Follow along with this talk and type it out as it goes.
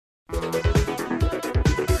Hello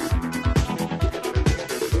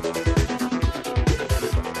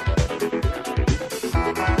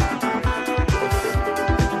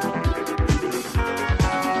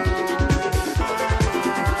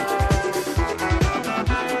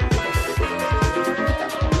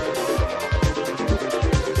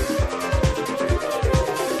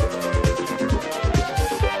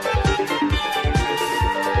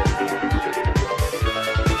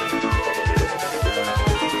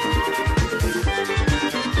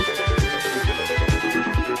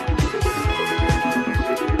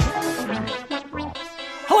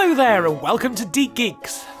there and welcome to Deek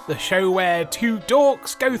Geeks, the show where two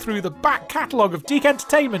dorks go through the back catalogue of Deek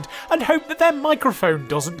Entertainment and hope that their microphone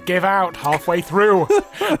doesn't give out halfway through.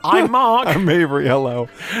 I'm Mark. I'm Avery, hello.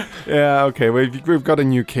 Yeah, okay, we've got a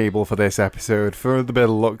new cable for this episode. For the bit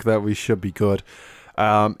of luck that we should be good.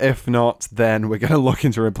 If not, then we're going to look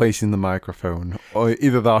into replacing the microphone. Or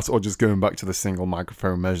either that or just going back to the single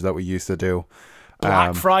microphone measure that we used to do.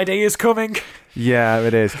 Black Friday is coming. Yeah,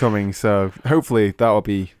 it is coming, so hopefully that'll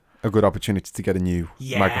be a good opportunity to get a new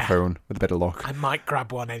microphone with a bit of luck. I might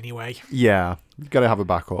grab one anyway. Yeah, gotta have a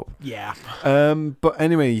backup. Yeah. But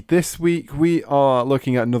anyway, this week we are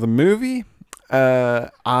looking at another movie,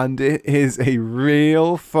 and it is a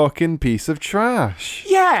real fucking piece of trash.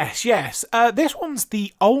 Yes. This one's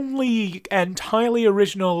the only entirely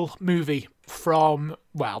original movie from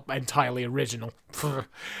the...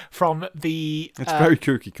 It's very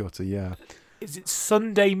cookie cutter, yeah. Is it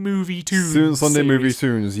Sunday Movie Toons? Sunday Movie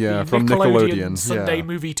Toons, yeah, from Nickelodeon. Sunday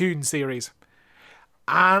Movie Toons series.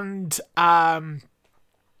 And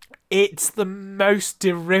it's the most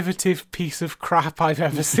derivative piece of crap I've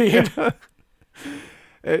ever seen.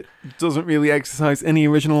 It doesn't really exercise any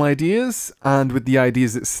original ideas, and with the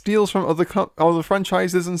ideas it steals from other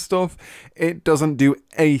franchises and stuff, it doesn't do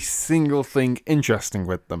a single thing interesting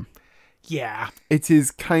with them. Yeah. It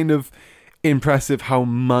is kind of impressive how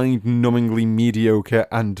mind-numbingly mediocre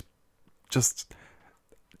and just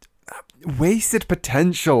wasted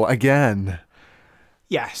potential again.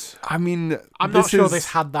 Yes. I mean, I'm not sure this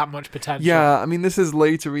had that much potential. Yeah, I mean, this is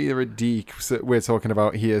later era Deek we're talking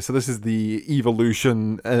about here. So this is the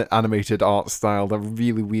Evolution animated art style, that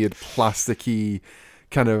really weird plasticky,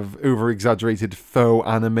 kind of over-exaggerated faux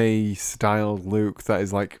anime style look that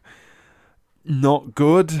is like not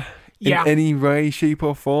good in any way, shape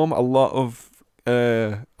or form. A lot of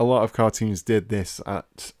cartoons did this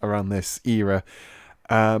at around this era.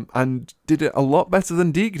 And did it a lot better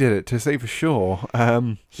than Deek did it, to say for sure.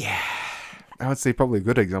 Yeah. I would say probably a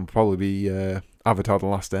good example probably be Avatar The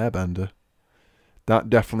Last Airbender.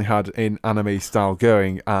 That definitely had an anime style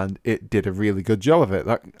going, and it did a really good job of it.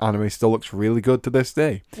 That anime still looks really good to this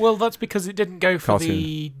day. Well, that's because it didn't go for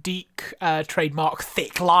the Deek trademark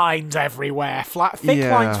thick lines everywhere.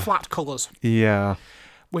 Lines, flat colours. Yeah.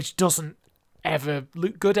 Which doesn't ever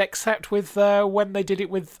look good except with when they did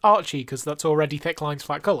it with Archie, because that's already thick lines,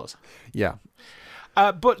 flat colours. Yeah.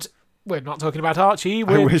 But we're not talking about Archie.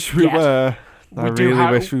 I wish we were. I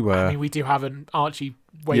really wish we were. I mean, we do have an Archie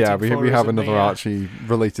waiting for us. Yeah, we have another Archie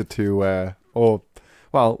related to,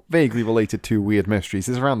 vaguely related to Weird Mysteries.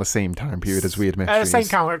 It's around the same time period as Weird Mysteries.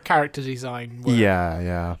 Same character design.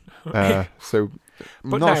 Yeah. So,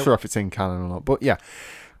 I'm not sure if it's in canon or not, but yeah.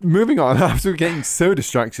 Moving on, after getting so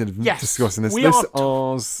distracted and discussing this,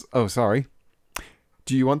 oh, sorry.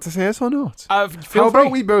 Do you want to say it or not? How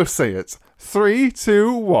about we both say it? 3,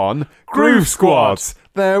 2, 1. Groove Squad!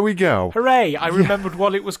 There we go. Hooray! I remembered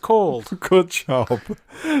what it was called. Good job.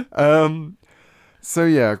 So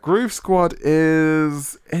yeah, Groove Squad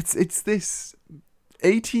is it's this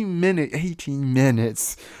 18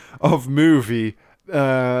 minutes of movie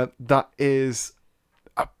that is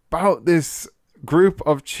about this group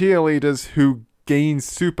of cheerleaders who gain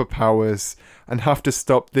superpowers and have to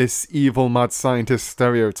stop this evil mad scientist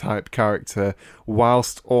stereotype character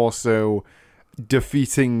whilst also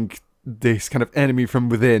defeating this kind of enemy from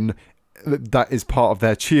within that is part of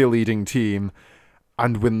their cheerleading team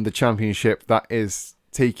and win the championship that is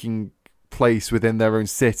taking place within their own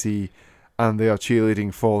city, and they are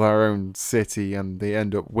cheerleading for their own city and they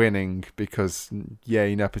end up winning because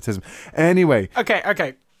yay, nepotism. Anyway.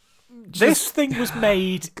 Okay. This thing was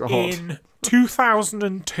made in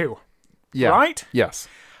 2002, right? Yes.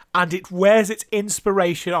 And it wears its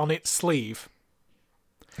inspiration on its sleeve.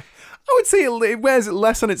 I would say it wears it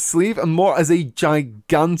less on its sleeve and more as a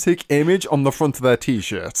gigantic image on the front of their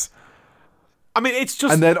t-shirt. I mean, it's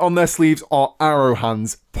just... And then on their sleeves are arrow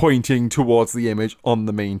hands pointing towards the image on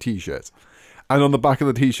the main t-shirt. And on the back of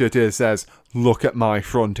the t-shirt it says, "Look at my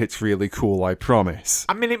front, it's really cool, I promise."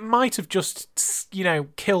 I mean, it might have just,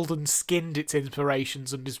 killed and skinned its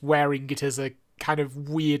inspirations and is wearing it as a kind of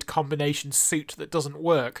weird combination suit that doesn't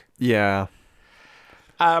work. Yeah.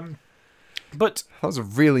 But That was a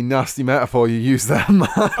really nasty metaphor you used there,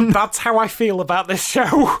 man. that's how I feel about this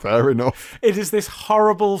show. Fair enough. It is this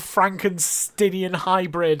horrible Frankensteinian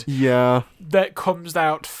hybrid Yeah. that comes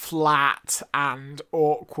out flat and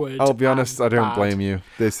awkward. I'll be honest, I don't bad. blame you.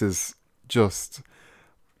 This is just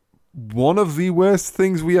one of the worst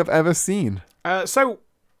things we have ever seen. So,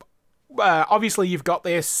 obviously you've got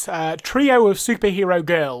this trio of superhero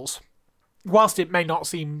girls. Whilst it may not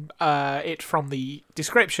seem it from the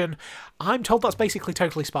description, I'm told that's basically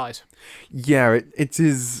Totally Spies. Yeah, it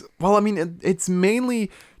is. Well, I mean, it's mainly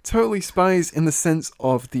Totally Spies in the sense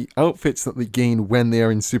of the outfits that they gain when they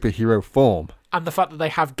are in superhero form. And the fact that they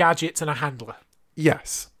have gadgets and a handler.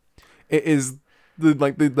 Yes, it is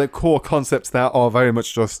the core concepts there are very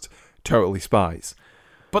much just Totally Spies,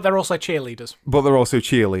 But they're also cheerleaders. but they're also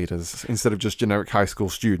cheerleaders instead of just generic high school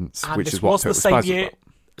students, And which this is what was the Totally same Spies is year. about.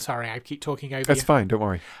 Sorry, I keep talking over That's you. fine, don't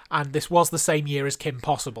worry. And this was the same year as Kim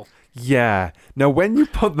Possible. Yeah. Now, when you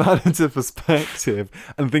put that into perspective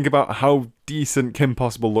and think about how decent Kim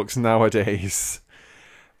Possible looks nowadays,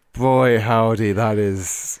 boy, howdy, that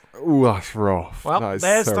is... Ooh, that's rough. Well, that is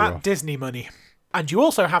there's so that rough. Disney money. And you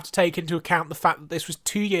also have to take into account the fact that this was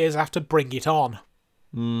 2 years after Bring It On,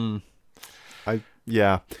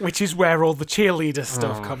 Yeah. which is where all the cheerleader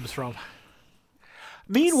stuff comes from.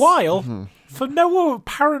 Meanwhile, for no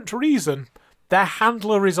apparent reason, their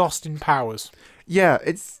handler is Austin Powers. Yeah,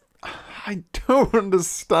 it's... I don't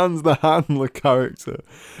understand the handler character.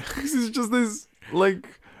 This is just this,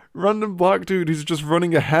 random black dude who's just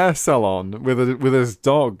running a hair salon with his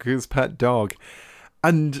dog, his pet dog.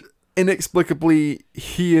 And inexplicably,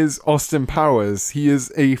 he is Austin Powers. He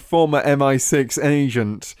is a former MI6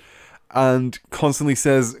 agent and constantly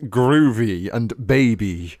says groovy and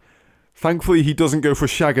baby. Thankfully, he doesn't go for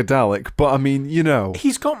shagadelic, but I mean,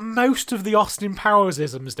 He's got most of the Austin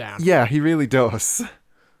Powers-isms down. Yeah, he really does.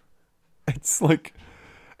 It's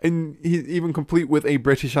and he's even complete with a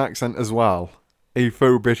British accent as well. A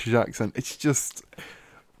faux British accent. It's just...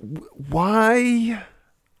 Why?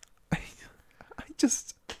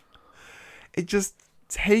 It just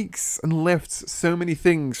takes and lifts so many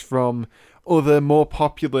things from other more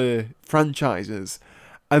popular franchises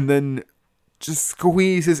and then just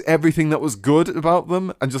squeezes everything that was good about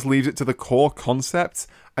them and just leaves it to the core concept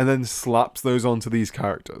and then slaps those onto these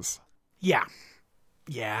characters. Yeah.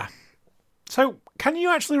 So, can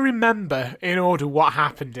you actually remember, in order, what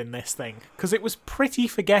happened in this thing? Because it was pretty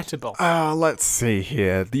forgettable. Let's see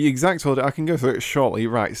here. The exact order, I can go through it shortly.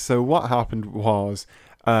 Right, so what happened was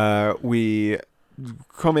we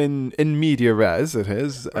come in media res, it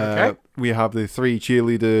is. Okay. We have the three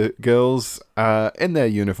cheerleader girls in their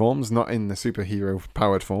uniforms, not in the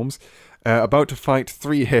superhero-powered forms, about to fight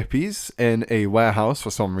three hippies in a warehouse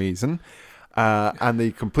for some reason. And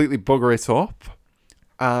they completely bugger it up.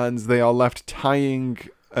 And they are left tied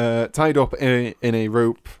up in a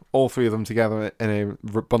rope, all three of them together in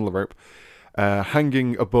a bundle of rope,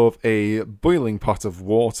 hanging above a boiling pot of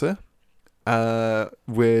water,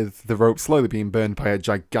 with the rope slowly being burned by a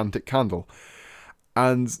gigantic candle.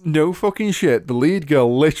 And no fucking shit, the lead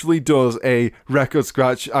girl literally does a record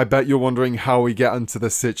scratch. I bet you're wondering how we get into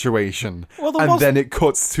this situation. Well, and then it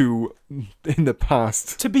cuts to in the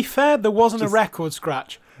past. To be fair, there wasn't a record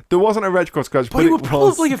scratch. There wasn't a record scratch, But but it it would was...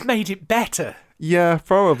 probably have made it better. Yeah,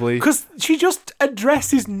 probably. Because she just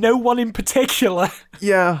addresses no one in particular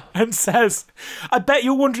Yeah. and says, I bet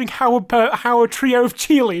you're wondering how a trio of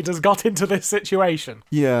cheerleaders got into this situation.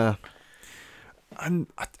 Yeah. And,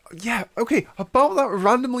 okay, about that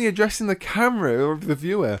randomly addressing the camera or the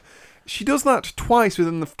viewer, she does that twice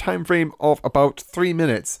within the time frame of about 3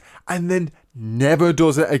 minutes, and then never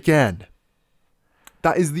does it again.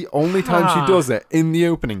 That is the only time she does it, in the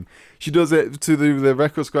opening. She does it to the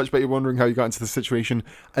record scratch, but you're wondering how you got into the situation,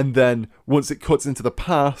 and then once it cuts into the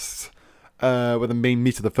past, where the main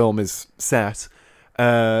meat of the film is set,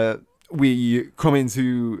 we come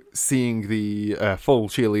into seeing the full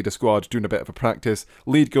cheerleader squad doing a bit of a practice.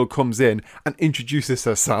 Lead girl comes in and introduces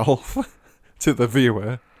herself to the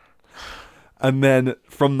viewer. And then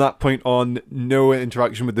from that point on, no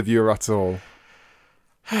interaction with the viewer at all.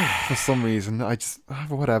 For some reason, I just...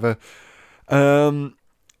 whatever.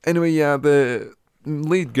 Anyway, yeah, the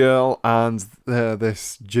lead girl and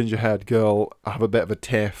this ginger-haired girl have a bit of a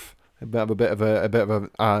tiff. A bit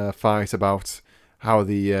of a fight about how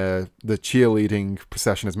the cheerleading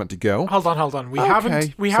procession is meant to go. Hold on. We Okay,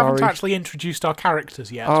 haven't sorry. actually introduced our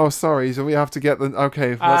characters yet. Oh, sorry. So we have to get the...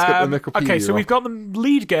 Okay, let's get the Wikipedia. Okay, so up. we've got the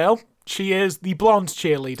lead girl. She is the blonde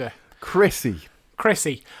cheerleader, Chrissy,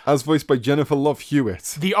 Chrissy, as voiced by Jennifer Love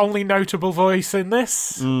Hewitt. the only notable voice in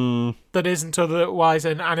this that isn't otherwise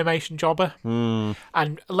an animation jobber.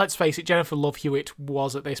 And let's face it, Jennifer Love Hewitt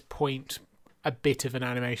was at this point a bit of an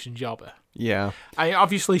animation jobber. Yeah.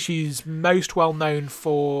 Obviously, she's most well known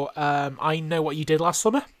for I Know What You Did Last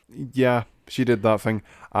Summer. Yeah, she did that thing.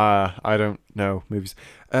 I don't know movies.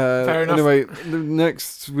 Fair enough. Anyway,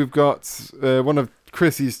 next we've got one of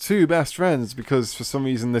Chrissy's two best friends, because for some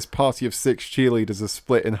reason this party of 6 cheerleaders is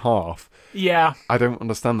split in half. Yeah. I don't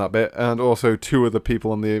understand that bit. And also 2 of the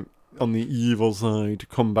people on the evil side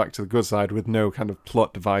come back to the good side with no kind of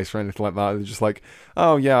plot device or anything like that. They're just like,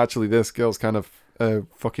 oh yeah, actually this girl's kind of a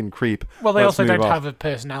fucking creep. Well, they Let's also move don't off. have a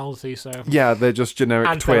personality, so... Yeah, they're just generic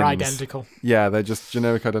And twins. they're identical. Yeah, they're just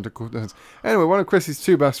generic identical twins. Anyway, one of Chrissy's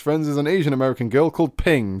 2 best friends is an Asian American girl called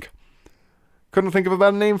Ping. Couldn't think of a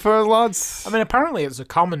better name for her, lads. I mean, apparently it's a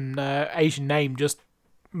common Asian name, just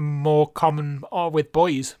more common with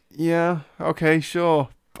boys. Yeah, okay, sure.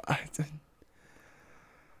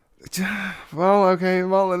 Well, okay,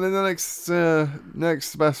 well, and then the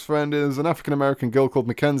next best friend is an African American girl called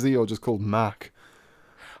Mackenzie, or just called Mac.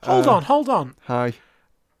 Hold on. Hi.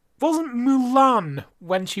 Wasn't Mulan,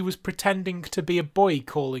 when she was pretending to be a boy,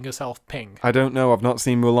 calling herself Ping? I don't know, I've not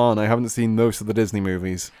seen Mulan. I haven't seen most of the Disney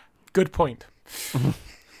movies. Good point.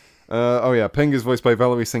 Oh yeah, Ping is voiced by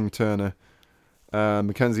Valerie Singh Turner.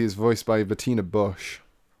 Mackenzie is voiced by Bettina Bush,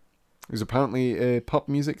 who's apparently a pop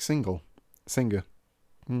music singer.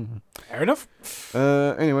 Fair enough.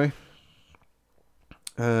 Anyway.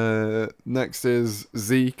 Next is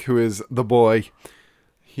Zeke, who is the boy.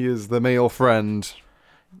 He is the male friend.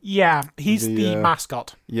 Yeah, he's the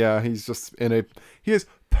mascot. Yeah, he's just he is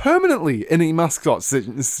permanently in a mascot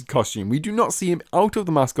costume. We do not see him out of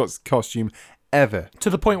the mascot's costume ever. To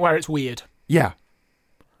the point where it's weird. Yeah.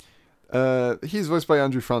 He's voiced by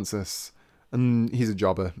Andrew Francis, and he's a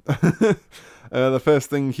jobber. The first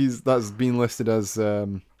thing that's been listed as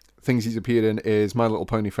things he's appeared in is My Little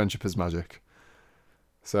Pony: Friendship is Magic.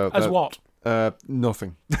 So As what?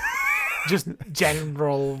 Nothing. Just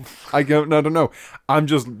general... I don't know. I'm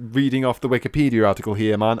just reading off the Wikipedia article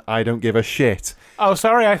here, man. I don't give a shit. Oh,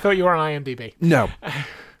 sorry, I thought you were on IMDb. No.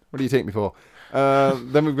 What do you take me for?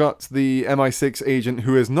 Then we've got the MI6 agent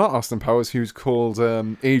who is not Austin Powers, who's called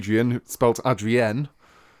Adrian, spelled Adrienne,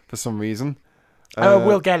 for some reason.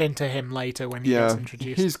 We'll get into him later when he gets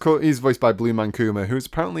introduced. He's voiced by Blue Man Kuma, who's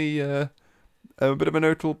apparently a bit of a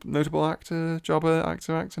notable actor, jobber. I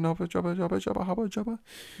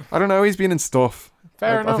don't know. He's been in stuff.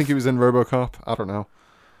 Fair enough. I think he was in RoboCop. I don't know.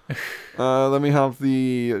 Then we have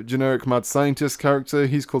the generic mad scientist character.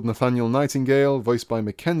 He's called Nathaniel Nightingale, voiced by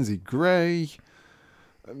Mackenzie Gray.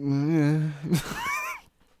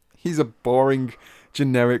 He's a boring,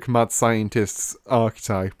 generic mad scientist's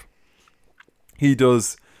archetype. He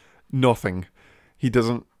does nothing. He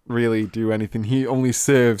doesn't really do anything. He only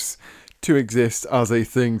serves to exist as a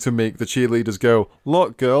thing to make the cheerleaders go,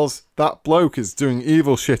 look, girls, that bloke is doing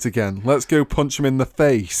evil shit again. Let's go punch him in the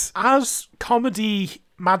face. As comedy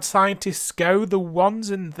mad scientists go, the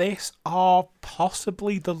ones in this are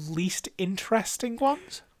possibly the least interesting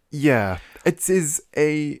ones. Yeah, it is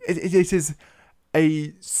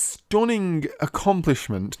a stunning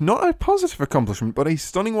accomplishment, not a positive accomplishment, but a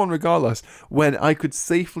stunning one regardless, when I could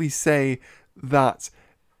safely say that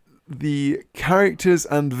the characters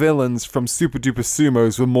and villains from Super Duper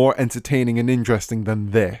Sumos were more entertaining and interesting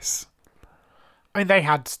than this. I mean, they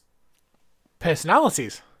had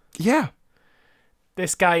personalities. Yeah.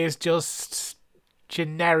 This guy is just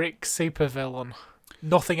generic supervillain.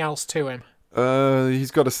 Nothing else to him.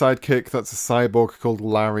 He's got a sidekick that's a cyborg called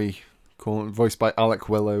Larry, voiced by Alec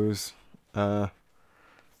Willows. That's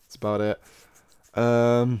about it.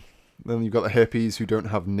 Then you've got the hippies who don't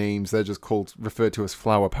have names. They're just referred to as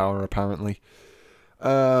Flower Power, apparently.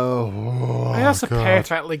 That's a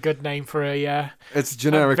perfectly good name for it's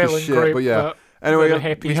generic a as villain shit, group, but yeah.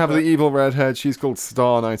 Anyway, we have the but... evil redhead. She's called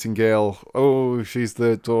Star Nightingale. Oh, she's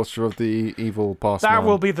the daughter of the evil boss man. That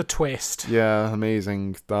will be the twist. Yeah,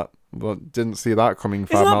 amazing. But didn't see that coming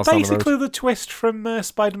 5 Isn't miles that down the road. basically the twist from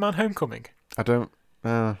Spider-Man Homecoming? I don't...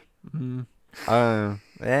 I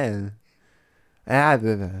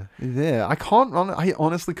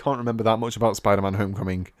honestly can't remember that much about Spider-Man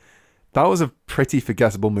Homecoming. That was a pretty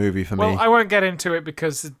forgettable movie for me. Well, I won't get into it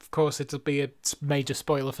because, of course, it'll be a major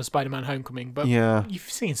spoiler for Spider-Man Homecoming, but yeah.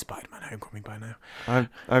 You've seen Spider-Man Homecoming by now.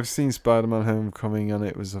 I've seen Spider-Man Homecoming and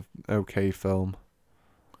it was an okay film.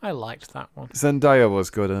 I liked that one. Zendaya was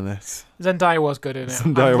good in it. Zendaya was good in it.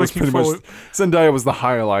 Zendaya was the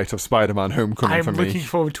highlight of Spider-Man: Homecoming for me. I'm looking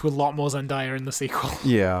forward to a lot more Zendaya in the sequel.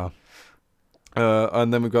 Yeah.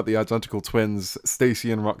 And then we've got the identical twins,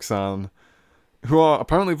 Stacy and Roxanne, who are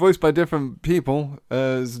apparently voiced by different people,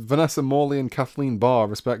 as Vanessa Morley and Kathleen Barr,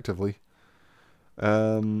 respectively.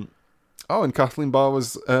 And Kathleen Barr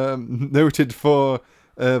was noted for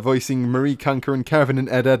voicing Marie Canker and Kevin in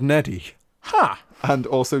Ed, Edd n Eddy. Huh. And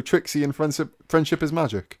also Trixie in Friendship is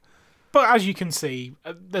Magic. But as you can see,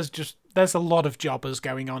 there's a lot of jobbers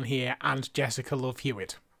going on here, and Jessica Love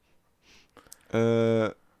Hewitt.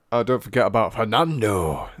 Don't forget about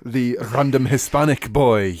Fernando, the random Hispanic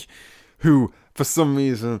boy, who, for some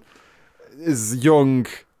reason, is young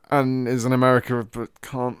and is in America but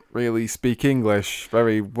can't really speak English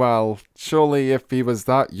very well. Surely if he was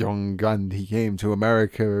that young and he came to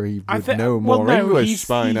America, he would know more English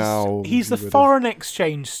by now. He's a foreign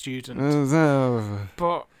exchange student.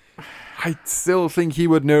 But I still think he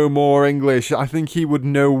would know more English. I think he would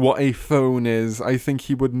know what a phone is. I think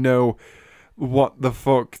he would know what the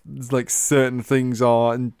fuck like certain things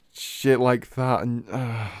are and shit like that. And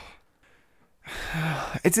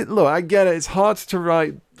look, I get it. It's hard to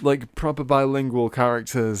write like proper bilingual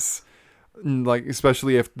characters, like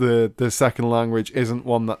especially if the second language isn't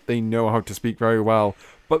one that they know how to speak very well.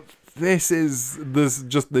 But this is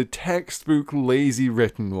just the textbook lazy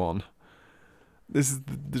written one. This is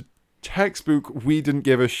the textbook. We didn't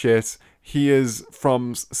give a shit. He is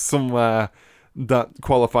from somewhere that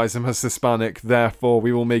qualifies him as Hispanic, therefore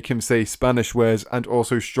we will make him say Spanish words and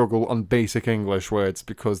also struggle on basic English words,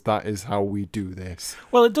 because that is how we do this.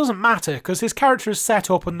 Well, it doesn't matter, because his character is set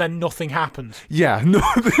up and then nothing happens. Yeah,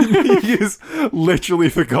 nothing. He is literally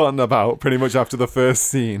forgotten about pretty much after the first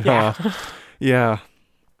scene. Yeah. Huh? Yeah.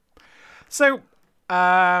 So,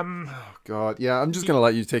 oh, God. Yeah, I'm just going to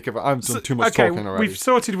let you take it. I've done too much talking already. We've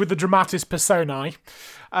sorted with the dramatis personae.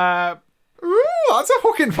 Ooh, that's a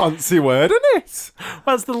fucking fancy word, isn't it?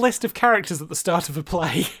 Well, it's the list of characters at the start of a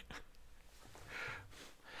play.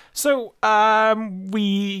 So,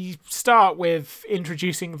 we start with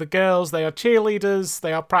introducing the girls. They are cheerleaders.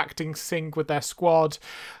 They are practicing with their squad.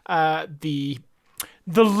 The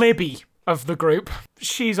Libby of the group.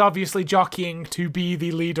 She's obviously jockeying to be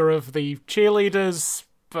the leader of the cheerleaders,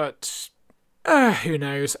 but who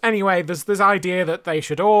knows? Anyway, there's this idea that they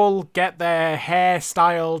should all get their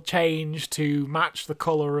hairstyle changed to match the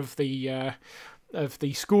colour of the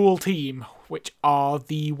school team, which are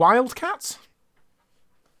the Wildcats.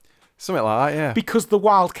 Something like that, yeah. Because the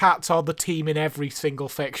Wildcats are the team in every single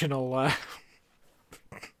fictional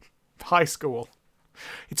high school.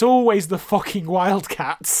 It's always the fucking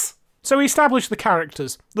Wildcats. So we establish the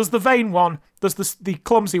characters. There's the vain one, there's the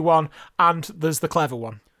clumsy one, and there's the clever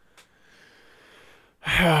one.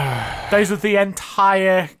 Those are the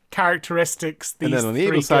entire characteristics these three girls are given. And then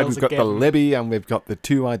on the evil side, we've got the Libby, and we've got the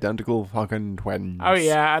two identical fucking twins. Oh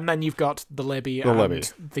yeah, and then you've got the Libby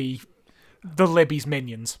the Libby's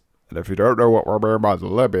minions. And if you don't know what we're mean by the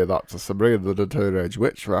Libby, that's a Sabrina the Teenage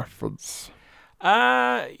Witch reference.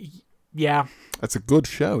 Yeah. It's a good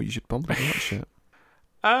show. You should probably watch that shit.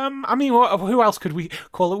 I mean, who else could we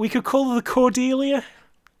call it? We could call her the Cordelia.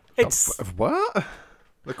 It's what?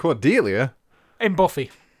 The Cordelia? In Buffy.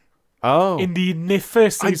 Oh. In the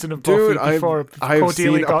first season of Buffy, before I've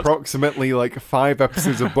seen approximately like 5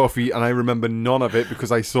 episodes of Buffy, and I remember none of it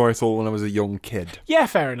because I saw it all when I was a young kid. Yeah,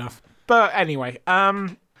 fair enough. But anyway,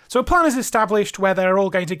 so a plan is established where they're all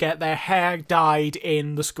going to get their hair dyed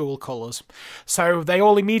in the school colours. So they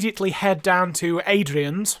all immediately head down to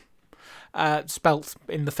Adrian's, spelt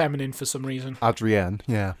in the feminine for some reason. Adrienne,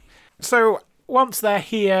 yeah. So once they're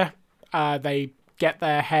here, they get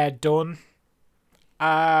their hair done.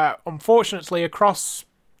 Unfortunately, across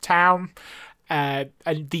town, and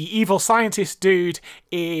the evil scientist dude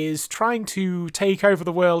is trying to take over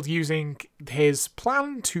the world using his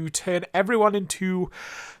plan to turn everyone into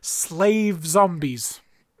slave zombies.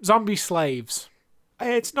 Zombie slaves.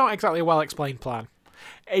 It's not exactly a well-explained plan.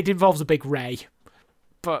 It involves a big ray,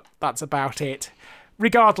 but that's about it.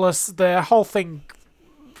 Regardless, the whole thing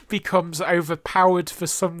becomes overpowered for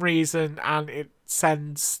some reason, and it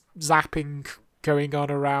sends zapping going on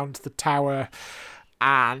around the tower,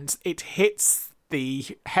 and it hits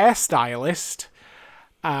the hairstylist,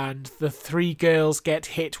 and the 3 girls get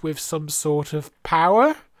hit with some sort of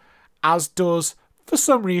power, as does, for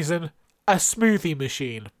some reason, a smoothie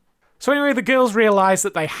machine. So anyway, the girls realise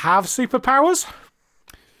that they have superpowers.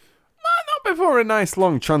 Not Not before a nice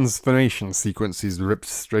long transformation sequence is ripped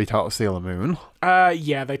straight out of Sailor Moon.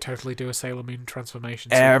 Yeah, they totally do a Sailor Moon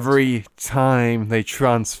transformation sequence. Every time they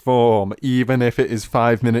transform, even if it is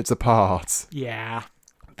 5 minutes apart. Yeah.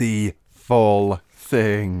 The full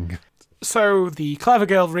thing. So the clever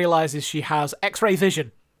girl realises she has X-ray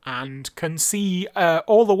vision and can see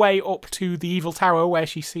all the way up to the evil tower where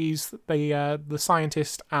she sees the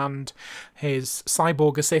scientist and his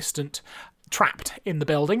cyborg assistant trapped in the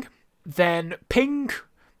building. Then Ping,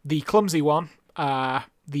 the clumsy one,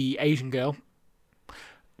 the Asian girl.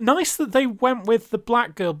 Nice that they went with the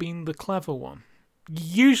black girl being the clever one.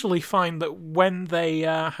 You usually find that when they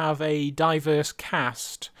have a diverse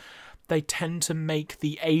cast, they tend to make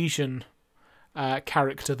the Asian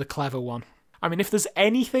character the clever one. I mean, if there's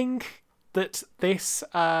anything that this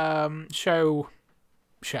show,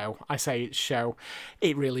 I say it's show,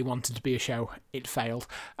 it really wanted to be a show, it failed.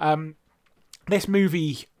 This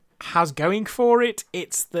movie has going for it,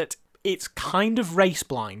 it's that it's kind of race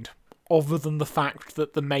blind, other than the fact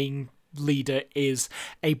that the main leader is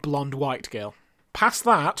a blonde white girl. Past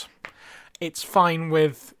that, it's fine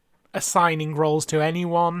with assigning roles to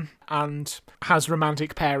anyone and has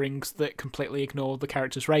romantic pairings that completely ignore the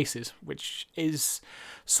characters' races, which is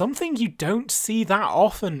something you don't see that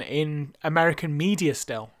often in American media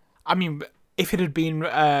still. I mean, if it had been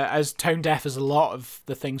as tone deaf as a lot of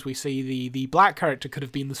the things we see, the black character could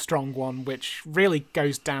have been the strong one, which really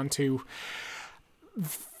goes down to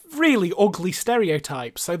really ugly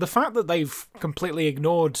stereotypes. So the fact that they've completely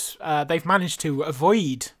ignored, they've managed to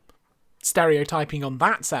avoid stereotyping on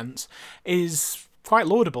that sense is quite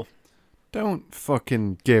laudable. Don't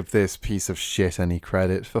fucking give this piece of shit any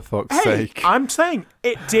credit, for fuck's sake. I'm saying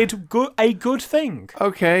it did a good thing.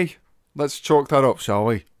 Okay, let's chalk that up, shall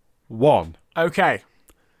we? 1. Okay.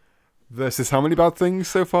 Versus how many bad things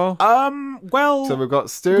so far? Well, so we've got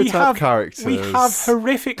stereotype characters. We have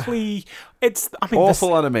horrifically.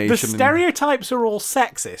 Awful animation. The stereotypes are all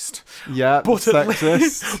sexist. Yeah, but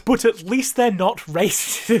sexist. But at least they're not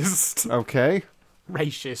racist. Okay.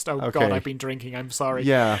 Racist. Oh God, I've been drinking. I'm sorry.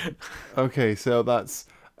 Yeah. Okay, so that's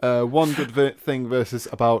one good thing versus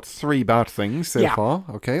about 3 bad things so far.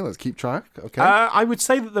 Okay, let's keep track. Okay. I would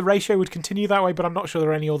say that the ratio would continue that way, but I'm not sure there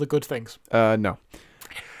are any other good things. No.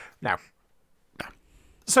 No.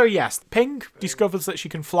 So yes, Ping discovers that she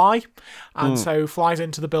can fly, and so flies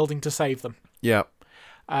into the building to save them. Yeah.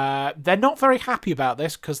 They're not very happy about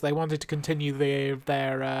this because they wanted to continue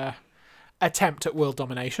their attempt at world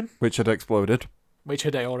domination, which had exploded. Which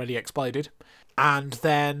had already exploded. And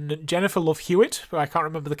then Jennifer Love Hewitt, who I can't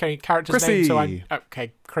remember the character's name, so I'm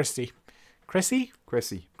okay. Chrissy.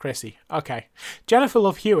 Okay. Jennifer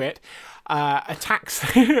Love Hewitt attacks,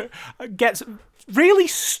 gets really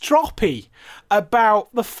stroppy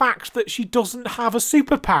about the fact that she doesn't have a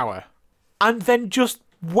superpower, and then just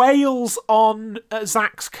wails on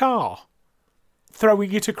Zach's car,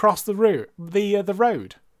 throwing it across the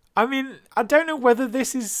road. I mean, I don't know whether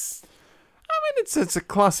this is. I mean, it's a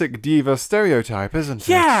classic diva stereotype, isn't it?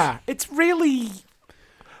 Yeah, it's really.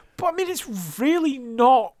 But I mean, it's really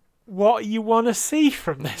not what you want to see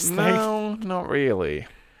from this thing. No, not really.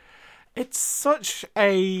 It's such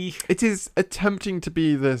a... It is attempting to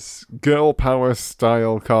be this girl power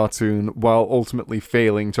style cartoon while ultimately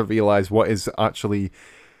failing to realise what is actually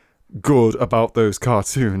good about those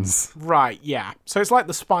cartoons. Right, yeah. So it's like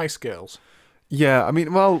the Spice Girls. Yeah, I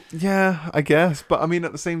mean, well, yeah, I guess. But I mean,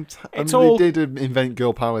 at the same time, they did invent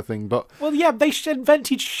girl power thing, but... Well, yeah, they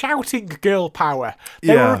invented shouting girl power.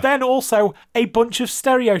 They were then also a bunch of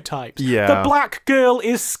stereotypes. Yeah. The black girl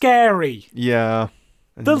is scary. Yeah.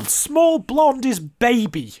 The small blonde is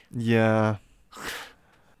baby. Yeah.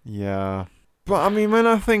 Yeah. But I mean, when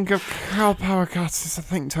I think of girl power cartoons, I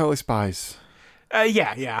think Totally Spies.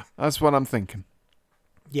 Yeah. That's what I'm thinking.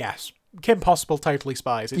 Yes. Kim Possible, Totally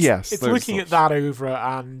Spies. It's looking at that over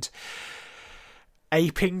and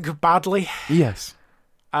aping badly. Yes.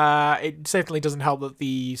 It certainly doesn't help that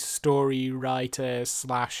the story writer /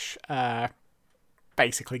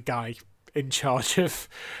 basically guy in charge of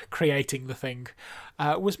creating the thing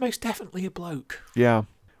was most definitely a bloke. Yeah.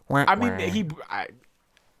 I mean,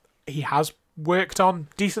 he has worked on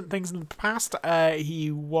decent things in the past.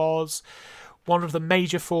 He was one of the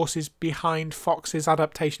major forces behind Fox's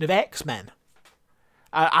adaptation of X-Men.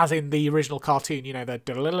 As in the original cartoon, you know, the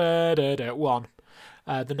one.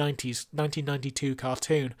 The 90s, 1992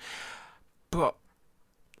 cartoon. But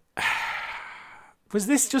was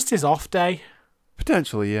this just his off day?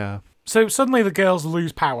 Potentially, yeah. So suddenly the girls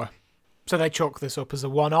lose power. So they chalk this up as a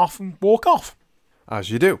one-off and walk off. As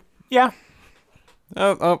you do. Yeah.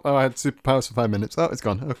 Oh, I had superpowers for 5 minutes. Oh, it's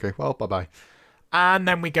gone. Okay, well, bye-bye. And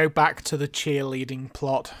then we go back to the cheerleading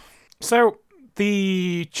plot. So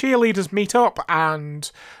the cheerleaders meet up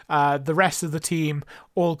and the rest of the team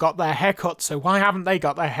all got their haircuts. So why haven't they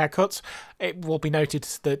got their haircuts? It will be noted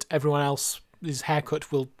that everyone else's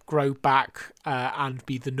haircut will grow back and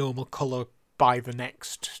be the normal colour by the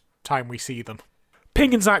next time we see them.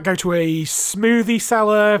 Ping and Zack go to a smoothie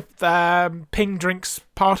cellar. Ping drinks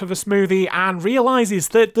part of a smoothie and realises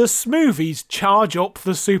that the smoothies charge up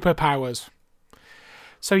the superpowers.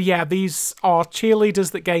 So yeah, these are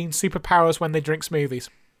cheerleaders that gain superpowers when they drink smoothies.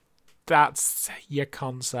 That's your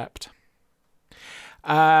concept.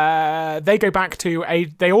 They all go back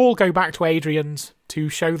to Adrian's to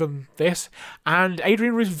show them this, and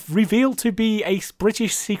Adrian was revealed to be a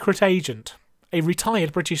British secret agent, a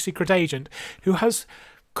retired British secret agent who has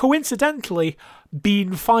coincidentally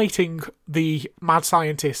been fighting the mad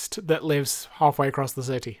scientist that lives halfway across the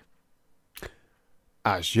city.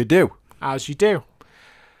 As you do. As you do.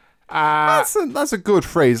 That's a good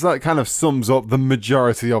phrase. That kind of sums up the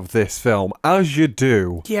majority of this film. As you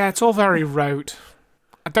do. Yeah, it's all very rote.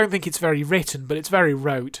 I don't think it's very written, but it's very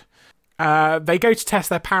rote. They go to test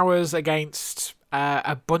their powers against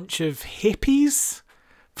a bunch of hippies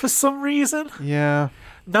for some reason. Yeah.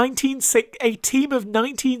 A team of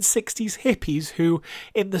 1960s hippies who,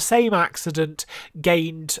 in the same accident,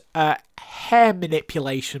 gained hair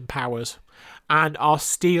manipulation powers and are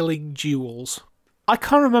stealing jewels. I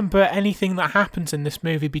can't remember anything that happens in this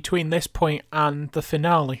movie between this point and the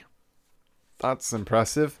finale. That's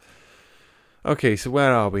impressive. Okay, so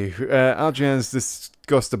where are we? Adrian's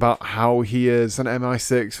discussed about how he is an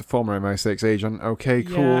MI6, former MI6 agent. Okay,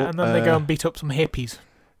 cool. Yeah, and then they go and beat up some hippies.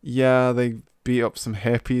 Yeah, they beat up some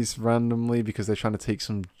hippies randomly because they're trying to take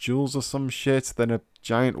some jewels or some shit. Then a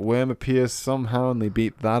giant worm appears somehow and they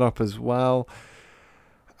beat that up as well.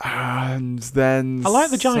 And then... I like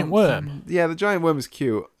the giant worm. Yeah, the giant worm is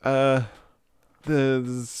cute.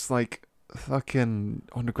 There's like fucking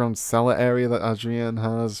underground cellar area that Adrian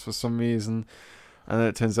has for some reason. And then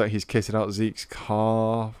it turns out he's kitted out Zeke's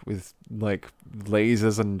car with like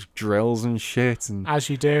lasers and drills and shit. And as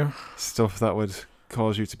you do. Stuff that would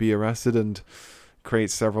cause you to be arrested and create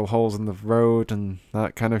several holes in the road and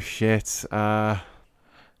that kind of shit.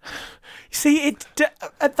 See,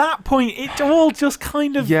 at that point, it all just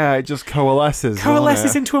kind of... Yeah, it just coalesces.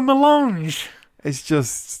 Coalesces into a melange. It's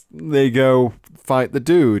just, they go fight the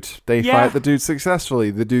dude. They fight the dude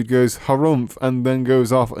successfully. The dude goes harumph and then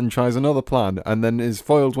goes off and tries another plan and then is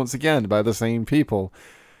foiled once again by the same people.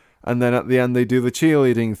 And then at the end they do the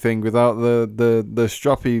cheerleading thing without the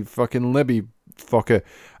stroppy fucking Libby fucker.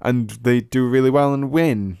 And they do really well and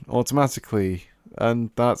win automatically.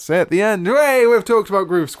 And that's it. The end. Hooray! We've talked about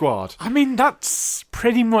Groove Squad. I mean, that's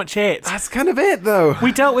pretty much it. That's kind of it, though.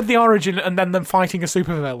 We dealt with the origin and then them fighting a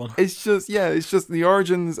supervillain. It's just the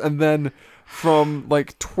origins, and then from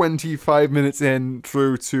like 25 minutes in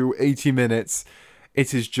through to 80 minutes,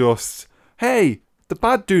 it is just, hey, the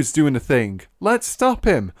bad dude's doing a thing. Let's stop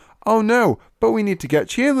him. Oh no, but we need to get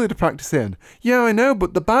cheerleader practice in. Yeah, I know,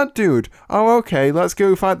 but the bad dude. Oh, okay, let's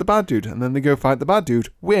go fight the bad dude. And then they go fight the bad dude,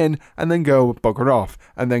 win, and then go bugger off,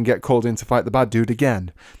 and then get called in to fight the bad dude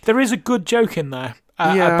again. There is a good joke in there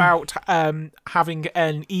about having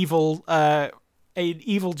an evil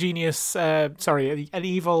genius, an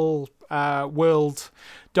evil world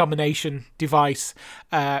domination device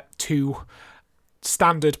to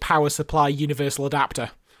standard power supply universal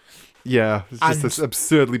adapter. Yeah, it's just this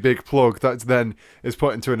absurdly big plug that then is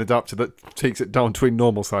put into an adapter that takes it down to a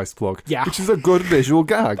normal-sized plug. Yeah. Which is a good visual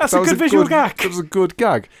gag. That's a good visual gag. That was a good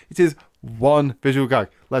gag. It is one visual gag.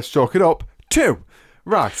 Let's chalk it up. 2.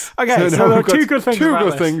 Right. Okay, so there are two good things Two about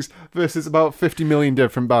good this. things versus about 50 million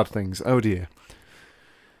different bad things. Oh, dear.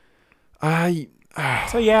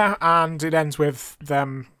 So, yeah, and it ends with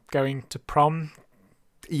them going to prom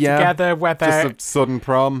yeah, together, where they're... just a sudden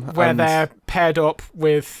prom. Where they're paired up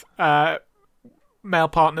with male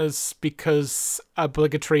partners because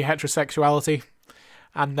obligatory heterosexuality,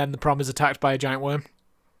 and then the prom is attacked by a giant worm.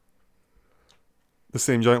 The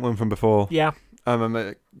same giant worm from before. Yeah. And then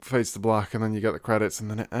it fades to black, and then you get the credits, and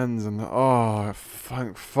then it ends, and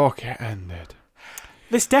thank fuck it ended.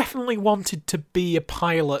 This definitely wanted to be a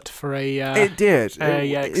pilot for a... it did.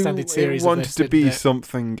 Extended series. It wanted of this, to be it?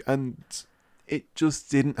 something, and it just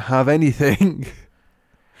didn't have anything.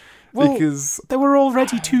 Well, because there were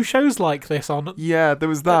already 2 shows like this on. Yeah, there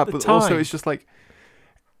was that, but time. Also it's just like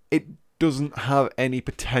it doesn't have any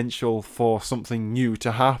potential for something new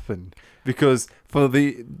to happen, because for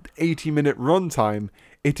the 80-minute runtime,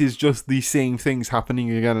 it is just the same things happening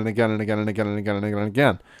again and again and again and again and again and again and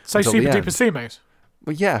again. So Super Duper Sumos.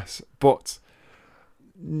 Well, yes, but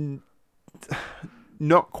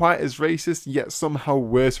not quite as racist, yet somehow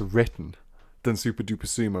worse written than Super Duper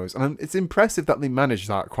Sumos. And it's impressive that they managed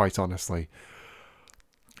that, quite honestly.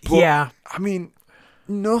 But, yeah. I mean,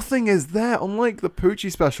 nothing is there, unlike the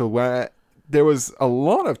Poochie special, where there was a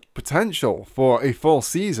lot of potential for a full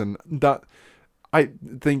season that I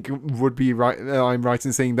think would be right. I'm right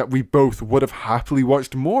in saying that we both would have happily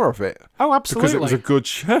watched more of it. Oh, absolutely. Because it was a good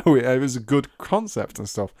show. It was a good concept and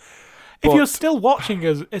stuff. If you're still watching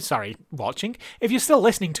us, if you're still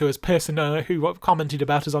listening to us, person who commented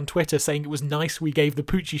about us on Twitter saying it was nice we gave the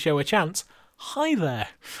Poochie show a chance, hi there.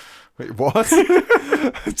 Wait, what?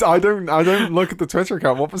 I don't look at the Twitter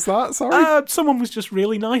account. What was that? Sorry. Someone was just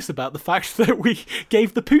really nice about the fact that we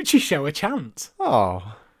gave the Poochie show a chance.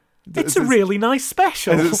 Oh. It's a really nice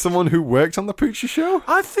special. Is it someone who worked on the Poochie show?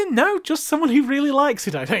 I think no, just someone who really likes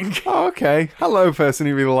it, I think. Oh, okay. Hello, person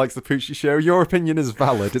who really likes the Poochie show. Your opinion is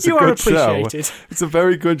valid. It's a good show. You are appreciated. It's a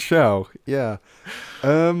very good show. Yeah.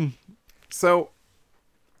 So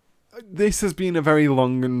this has been a very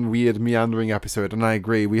long and weird, meandering episode, and I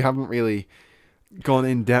agree. We haven't really gone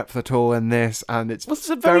in depth at all in this, and it's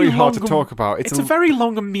very hard to talk about. It's a very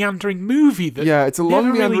long and meandering movie. It's a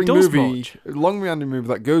long meandering movie. A long meandering movie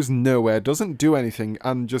that goes nowhere, doesn't do anything,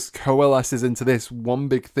 and just coalesces into this one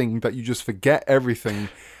big thing that you just forget everything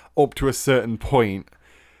up to a certain point.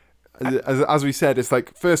 As we said, it's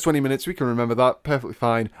like first 20 minutes we can remember that perfectly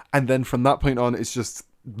fine, and then from that point on, it's just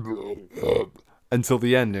until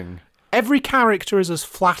the ending. Every character is as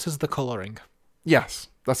flat as the colouring. Yes.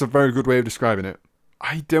 That's a very good way of describing it.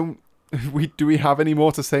 Do we have any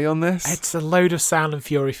more to say on this? It's a load of sound and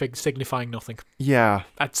fury signifying nothing. Yeah.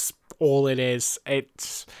 That's all it is. I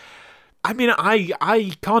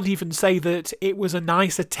can't even say that it was a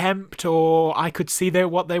nice attempt or I could see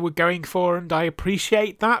what they were going for, and I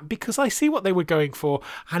appreciate that because I see what they were going for,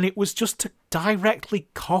 and it was just to directly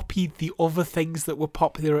copy the other things that were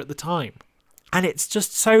popular at the time. And it's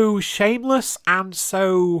just so shameless and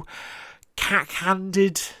so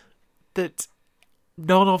cack-handed that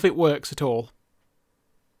none of it works at all.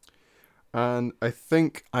 And I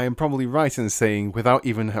think I am probably right in saying, without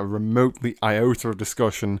even a remotely iota of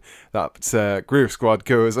discussion, that Groove Squad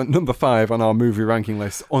goes at number 5 on our movie ranking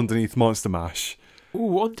list, underneath Monster Mash.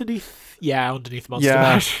 Ooh, underneath Monster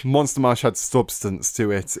Mash. Monster Mash had substance to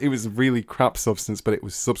it. It was really crap substance, but it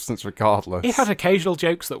was substance regardless. It had occasional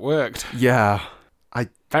jokes that worked. Yeah.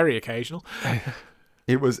 Very occasional.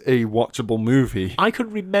 It was a watchable movie. I can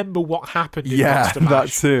remember what happened in Monster Mash. Yeah, that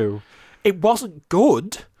too. It wasn't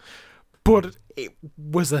good, but it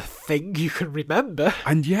was a thing you can remember.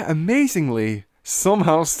 And yet, amazingly,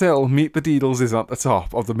 somehow still Meet the Deedles is at the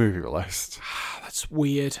top of the movie list. That's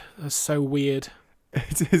weird. That's so weird.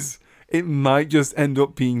 It is. It might just end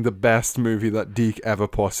up being the best movie that Deke ever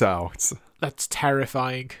puts out. That's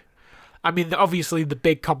terrifying. I mean, obviously the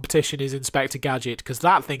big competition is Inspector Gadget, because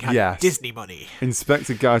that thing had Disney money.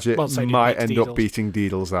 Inspector Gadget might end up beating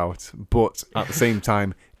Deedles out, but at the same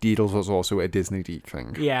time, Deedles was also a Disney Deke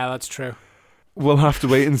thing. Yeah, that's true. We'll have to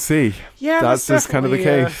wait and see. Yeah, that's just kind of the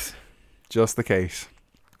case. Just the case.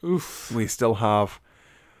 Oof. We still have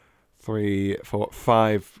 3, 4,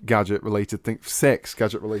 5 gadget-related things, 6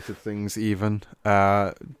 gadget-related things even.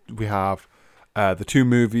 We have the 2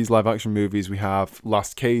 movies, live-action movies. We have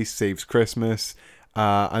Last Case, Saves Christmas,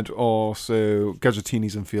 and also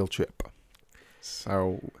Gadgetinis and Field Trip.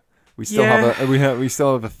 So we still we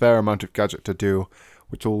still have a fair amount of gadget to do,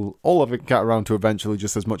 which will all of it get around to eventually,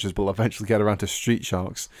 just as much as we'll eventually get around to Street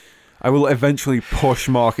Sharks. I will eventually push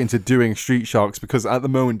Mark into doing Street Sharks, because at the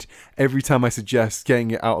moment, every time I suggest getting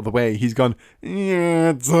it out of the way, he's gone,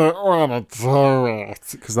 yeah, don't want to do it.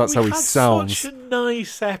 Because that's how he sounds. Such a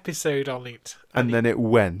nice episode on it. And then it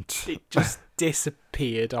went. It just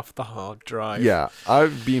disappeared off the hard drive. Yeah,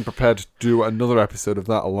 I've been prepared to do another episode of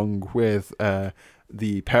that along with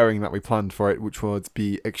the pairing that we planned for it, which would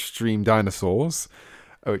be Extreme Dinosaurs,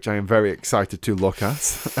 which I am very excited to look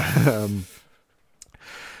at.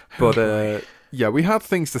 But we had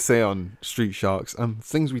things to say on Street Sharks, and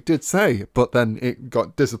things we did say, but then it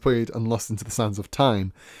got disappeared and lost into the sands of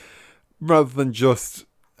time. Rather than just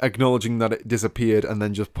acknowledging that it disappeared and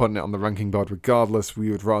then just putting it on the ranking board regardless, we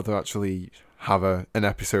would rather actually have an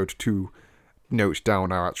episode to note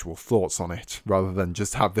down our actual thoughts on it, rather than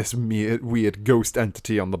just have this weird ghost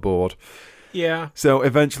entity on the board. Yeah. So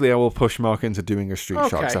eventually I will push Mark into doing a Street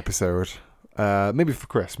Sharks episode, maybe for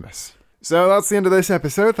Christmas. So that's the end of this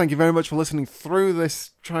episode. Thank you very much for listening through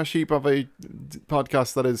this trash heap of a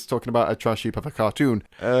podcast that is talking about a trash heap of a cartoon.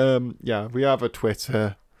 We have a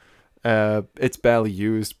Twitter. It's barely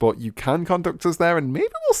used, but you can contact us there, and maybe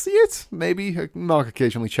we'll see it. Maybe Mark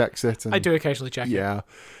occasionally checks it. And, I do occasionally check it. Yeah.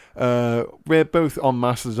 We're both on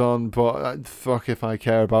Mastodon, but fuck if I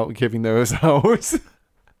care about giving those out.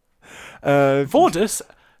 Vordus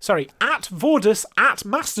at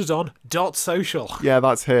mastodon.social. Yeah,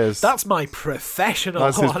 that's his. That's my professional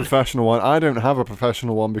That's one. his professional one. I don't have a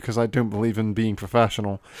professional one because I don't believe in being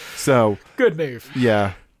professional. So Good move.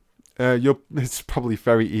 yeah, it's probably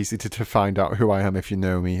very easy to find out who I am if you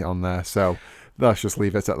know me on there. So let's just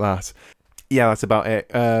leave it at that. Yeah, that's about it.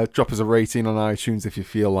 Drop us a rating on iTunes if you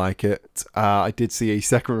feel like it. I did see a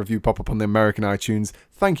second review pop up on the American iTunes.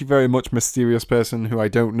 Thank you very much, mysterious person who I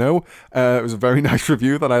don't know. It was a very nice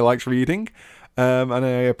review that I liked reading, and I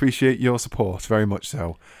appreciate your support very much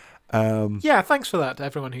so. Yeah, thanks for that,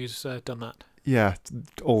 everyone who's done that. Yeah,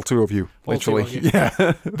 all two of you, All two literally. of you.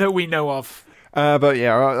 Yeah. That we know of. But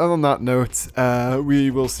yeah, on that note,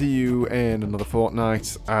 we will see you in another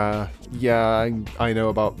fortnight. Yeah, I know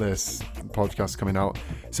about this podcast coming out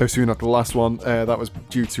so soon after the last one. That was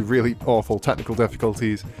due to really awful technical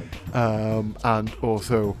difficulties, and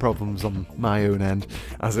also problems on my own end,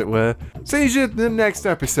 as it were. See you in the next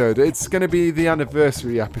episode. It's going to be the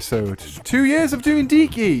anniversary episode. 2 years of doing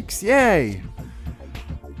Deep Geeks. Yay!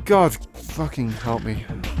 God fucking help me.